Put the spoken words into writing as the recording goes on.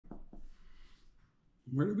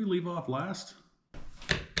Where did we leave off last?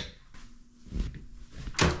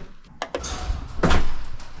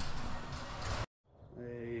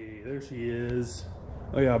 Hey, there she is.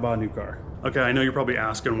 Oh yeah, I bought a new car. Okay, I know you're probably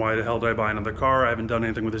asking why the hell did I buy another car? I haven't done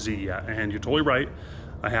anything with the Z yet, and you're totally right.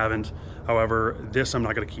 I haven't. However, this I'm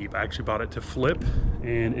not gonna keep. I actually bought it to flip,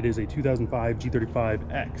 and it is a 2005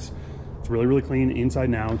 G35X. It's really, really clean inside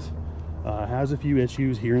and out. Has a few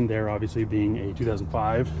issues here and there, obviously being a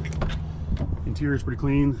 2005. Interior is pretty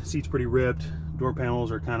clean, seats pretty ripped, door panels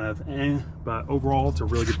are kind of but overall it's a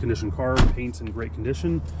really good condition car. Paint's in great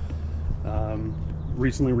condition.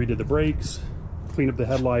 Recently redid the brakes, cleaned up the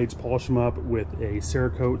headlights, polished them up with a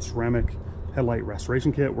Cerakote ceramic headlight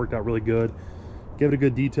restoration kit. Worked out really good. Gave it a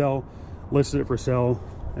good detail, listed it for sale,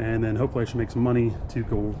 and then hopefully I should make some money to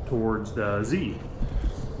go towards the Z,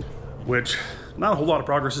 which not a whole lot of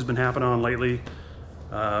progress has been happening on lately.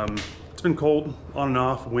 It's been cold on and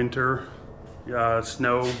off, winter,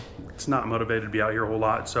 snow. It's not motivated to be out here a whole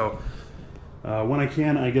lot, so when I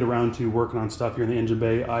can, I get around to working on stuff here in the engine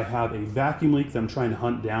bay. I have a vacuum leak that I'm trying to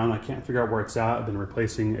hunt down. I can't figure out where it's at. I've been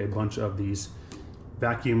replacing a bunch of these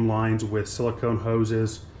vacuum lines with silicone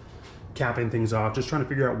hoses, capping things off, just trying to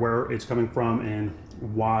figure out where it's coming from and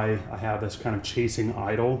why I have this kind of chasing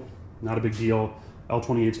idle. Not a big deal.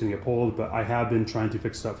 L28 is gonna get pulled, but I have been trying to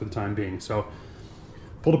fix it up for the time being. So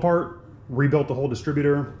pulled apart, rebuilt the whole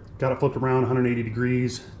distributor, got it flipped around 180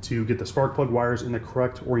 degrees to get the spark plug wires in the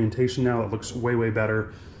correct orientation now. It looks way, way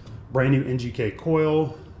better. Brand new NGK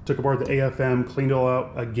coil, took apart the AFM, cleaned it all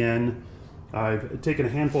out again. I've taken a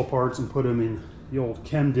handful of parts and put them in the old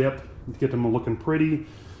chem dip to get them looking pretty,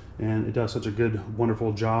 and it does such a good,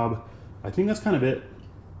 wonderful job. I think that's kind of it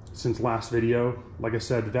since last video. Like I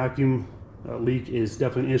said, the vacuum leak is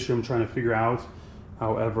definitely an issue I'm trying to figure out.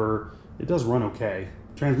 However, it does run okay.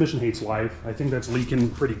 Transmission hates life. I think that's leaking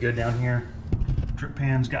pretty good down here. Drip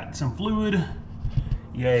pan's got some fluid.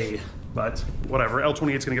 Yay, but whatever.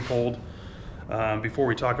 L28 is gonna get pulled. Before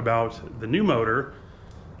we talk about the new motor,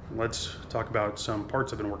 let's talk about some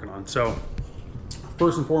parts I've been working on. So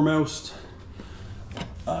first and foremost,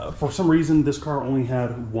 for some reason, this car only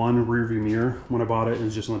had one rear view mirror when I bought it. It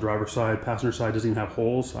was just on the driver's side. Passenger side doesn't even have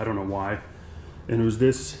holes. I don't know why. And it was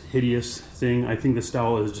this hideous thing. I think the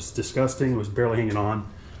style is just disgusting. It was barely hanging on.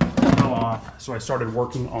 It fell off. So I started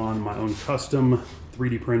working on my own custom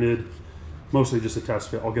 3D printed, mostly just a test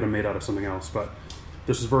fit. I'll get them made out of something else. But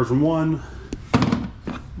this is version 1.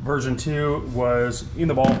 Version 2 was in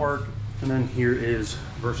the ballpark. And then here is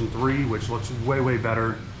version 3, which looks way, way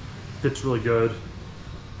better. Fits really good.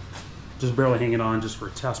 Just barely hanging on just for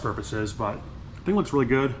test purposes, but I think it looks really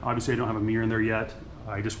good. Obviously I don't have a mirror in there yet.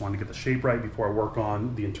 I just wanted to get the shape right before I work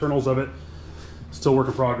on the internals of it. Still work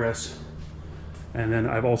in progress. And then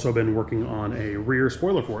I've also been working on a rear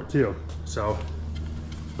spoiler for it too. So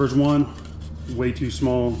version 1, way too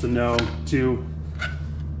small to know. 2,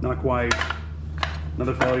 not quite.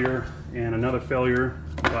 Another failure and another failure,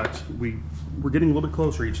 but we're getting a little bit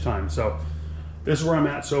closer each time. So this is where I'm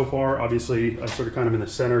at so far. Obviously, I started kind of in the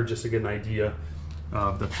center just to get an idea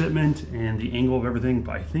of the fitment and the angle of everything,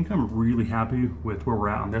 but I think I'm really happy with where we're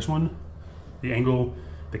at on this one. The angle,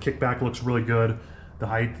 the kickback looks really good. The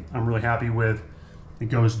height, I'm really happy with. It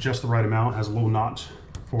goes just the right amount, has a little notch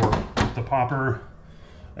for the popper,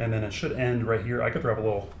 and then it should end right here. I could throw up a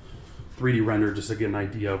little 3D render just to get an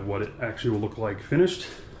idea of what it actually will look like finished.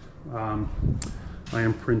 I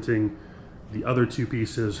am printing the other 2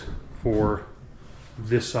 pieces for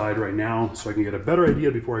this side right now so I can get a better idea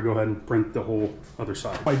before I go ahead and print the whole other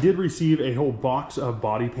side. I did receive a whole box of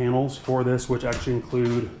body panels for this, which actually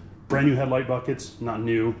include brand new headlight buckets, not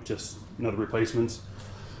new, just another replacements,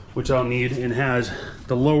 which I don't need, and has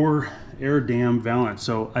the lower air dam valance.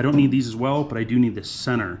 So I don't need these as well, but I do need the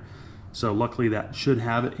center. So luckily that should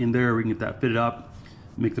have it in there. We can get that fitted up,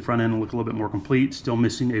 make the front end look a little bit more complete. Still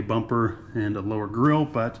missing a bumper and a lower grille,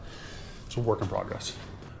 but it's a work in progress.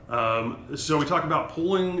 So we talked about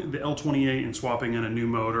pulling the L28 and swapping in a new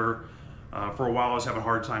motor. For a while I was having a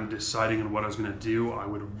hard time deciding on what I was going to do. I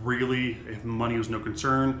would really, if money was no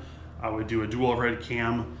concern, I would do a dual overhead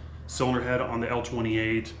cam cylinder head on the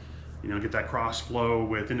L28, you know, get that cross flow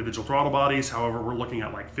with individual throttle bodies. However, we're looking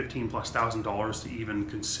at like $15,000+ to even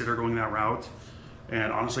consider going that route.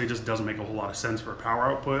 And honestly, it just doesn't make a whole lot of sense for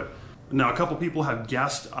power output. Now, a couple people have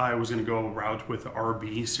guessed I was gonna go a route with the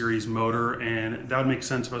RB series motor, and that would make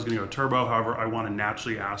sense if I was gonna go turbo. However, I want a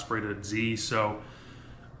naturally aspirated Z, so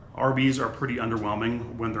RBs are pretty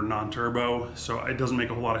underwhelming when they're non-turbo, so it doesn't make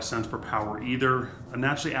a whole lot of sense for power either. A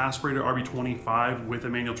naturally aspirated RB25 with a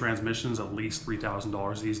manual transmission is at least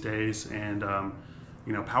 $3,000 these days, and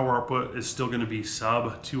You know, power output is still gonna be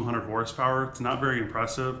sub 200 horsepower. It's not very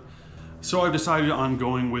impressive. So I've decided on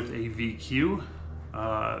going with a VQ.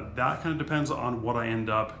 That kind of depends on what I end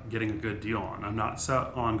up getting a good deal on. I'm not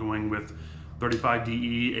set on going with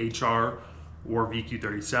 35DE, HR, or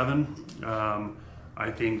VQ37. I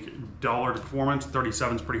think dollar to performance,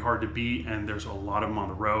 37 is pretty hard to beat, and there's a lot of them on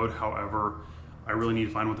the road. However, I really need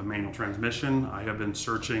to find one with a manual transmission. I have been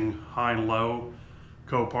searching high and low,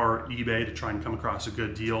 Copart, eBay to try and come across a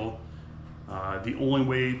good deal. The only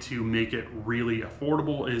way to make it really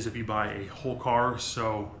affordable is if you buy a whole car,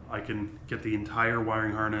 so I can get the entire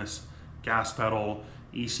wiring harness, gas pedal,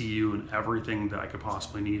 ECU, and everything that I could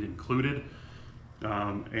possibly need included.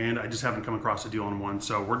 And I just haven't come across a deal on one,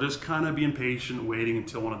 so we're just kind of being patient, waiting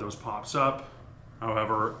until one of those pops up.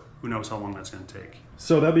 However, who knows how long that's going to take.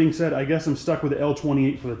 So that being said, I guess I'm stuck with the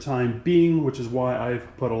L28 for the time being, which is why I've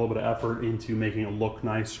put a little bit of effort into making it look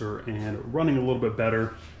nicer and running a little bit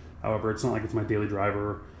better. However, it's not like it's my daily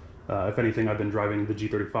driver. If anything, I've been driving the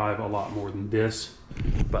G35 a lot more than this,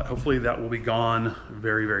 but hopefully that will be gone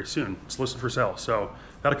very, very soon. It's listed for sale. So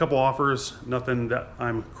got a couple offers, nothing that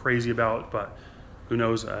I'm crazy about, but who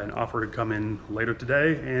knows, an offer could come in later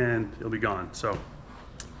today and it'll be gone. So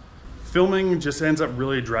filming just ends up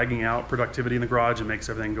really dragging out productivity in the garage and makes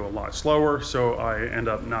everything go a lot slower. So I end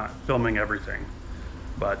up not filming everything,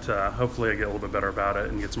 but hopefully I get a little bit better about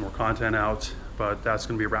it and get some more content out. But that's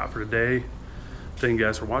gonna be a wrap for today. Thank you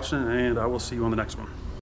guys for watching, and I will see you on the next one.